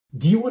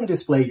Do you want to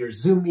display your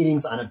Zoom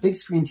meetings on a big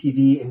screen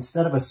TV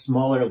instead of a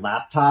smaller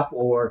laptop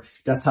or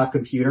desktop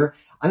computer?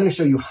 I'm going to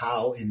show you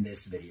how in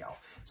this video.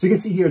 So you can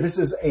see here, this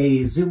is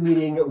a Zoom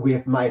meeting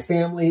with my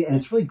family, and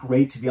it's really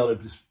great to be able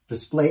to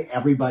display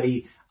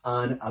everybody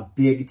on a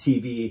big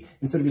TV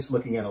instead of just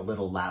looking at a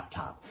little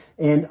laptop.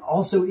 And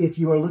also, if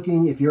you're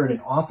in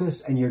an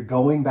office and you're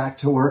going back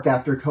to work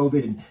after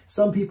COVID, and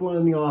some people are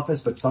in the office,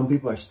 but some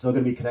people are still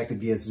going to be connected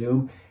via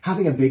Zoom,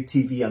 having a big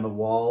TV on the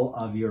wall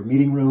of your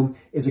meeting room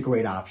is a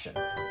great option.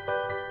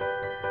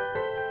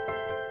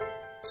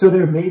 So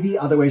there may be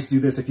other ways to do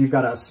this if you've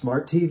got a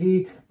smart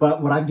TV,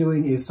 but what I'm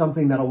doing is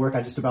something that'll work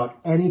on just about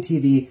any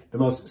TV, the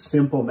most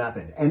simple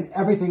method. And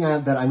everything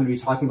that I'm going to be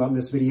talking about in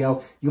this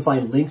video, you'll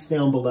find links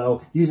down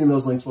below. Using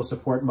those links will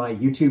support my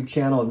YouTube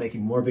channel and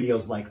making more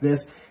videos like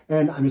this.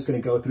 And I'm just going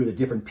to go through the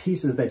different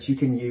pieces that you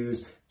can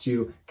use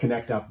to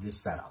connect up this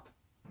setup.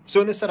 So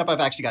in this setup,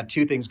 I've actually got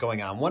two things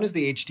going on. One is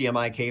the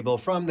HDMI cable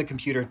from the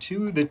computer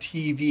to the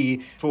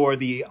TV for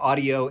the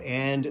audio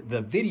and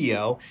the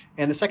video.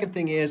 And the second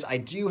thing is I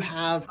do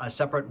have a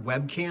separate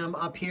webcam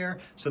up here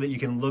so that you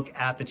can look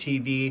at the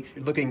TV.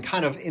 You're looking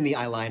kind of in the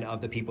eye line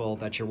of the people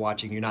that you're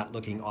watching. You're not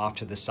looking off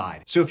to the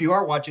side. So if you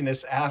are watching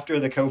this after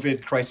the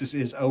COVID crisis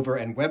is over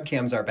and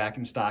webcams are back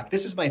in stock,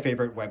 this is my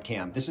favorite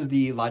webcam. This is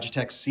the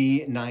Logitech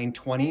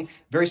C920,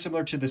 very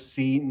similar to the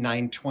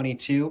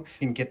C922. You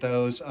can get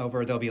those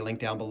over, there'll be a link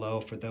down below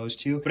for those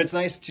two, but it's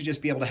nice to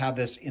just be able to have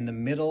this in the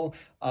middle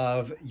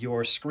of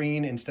your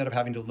screen instead of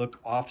having to look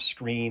off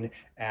screen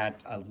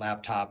at a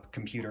laptop,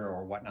 computer,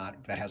 or whatnot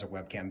that has a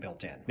webcam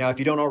built in. Now, if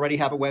you don't already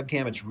have a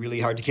webcam, it's really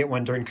hard to get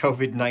one during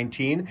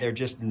COVID-19. They're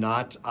just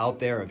not out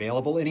there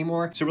available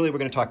anymore. So really, we're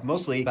going to talk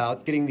mostly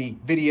about getting the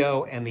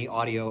video and the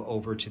audio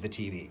over to the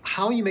TV.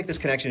 How you make this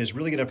connection is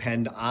really going to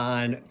depend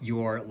on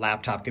your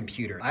laptop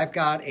computer. I've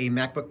got a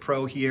MacBook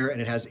Pro here,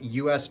 and it has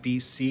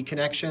USB-C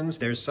connections.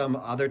 There's some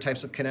other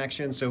types of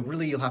connections. So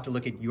really, you'll have to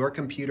look at your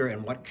computer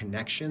and what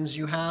connections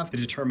you have to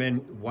determine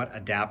what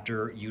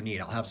adapter you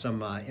need. I'll have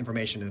some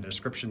information in the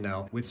description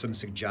now with some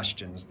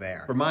suggestions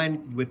there. For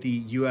mine, with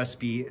the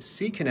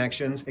USB-C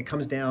connections, it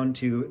comes down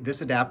to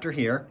this adapter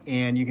here,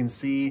 and you can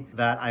see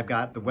that I've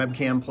got the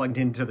webcam plugged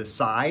into the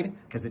side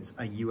because it's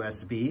a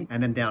USB,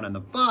 and then down on the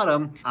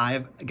bottom,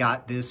 I've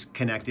got this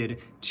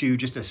connected to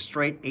just a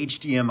straight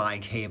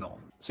HDMI cable.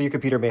 So your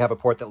computer may have a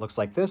port that looks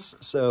like this,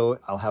 so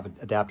I'll have an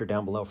adapter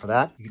down below for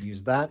that. You could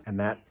use that, and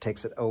that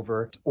takes it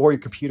over. Or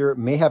your computer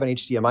may have an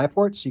HDMI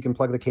port, so you can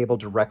plug the cable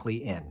directly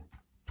in.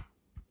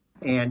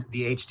 And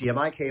the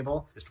HDMI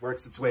cable just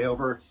works its way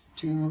over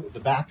to the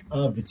back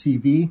of the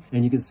TV,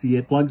 and you can see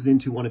it plugs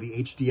into one of the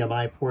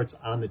HDMI ports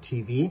on the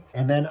TV.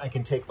 And then I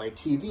can take my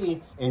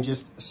TV and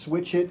just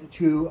switch it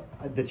to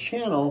the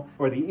channel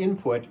or the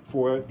input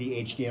for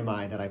the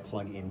HDMI that I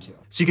plug into.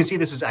 So you can see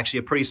this is actually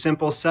a pretty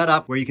simple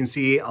setup where you can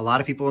see a lot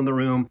of people in the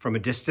room from a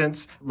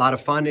distance. A lot of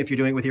fun if you're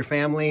doing it with your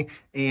family,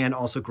 and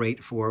also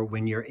great for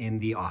when you're in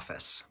the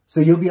office. So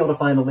you'll be able to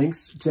find the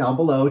links down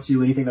below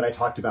to anything that I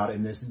talked about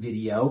in this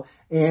video.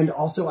 And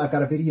also I've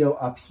got a video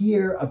up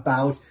here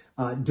about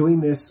doing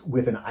this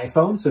with an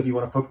iPhone. So if you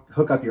want to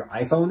hook up your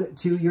iPhone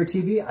to your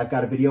TV, I've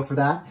got a video for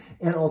that.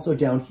 And also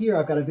down here,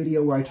 I've got a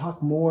video where I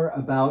talk more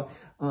about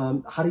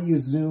how to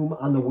use Zoom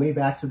on the way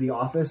back to the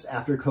office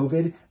after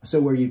COVID. So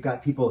where you've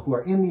got people who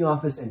are in the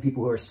office and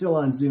people who are still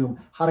on Zoom,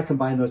 how to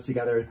combine those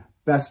together,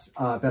 best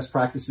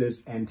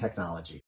practices and technology.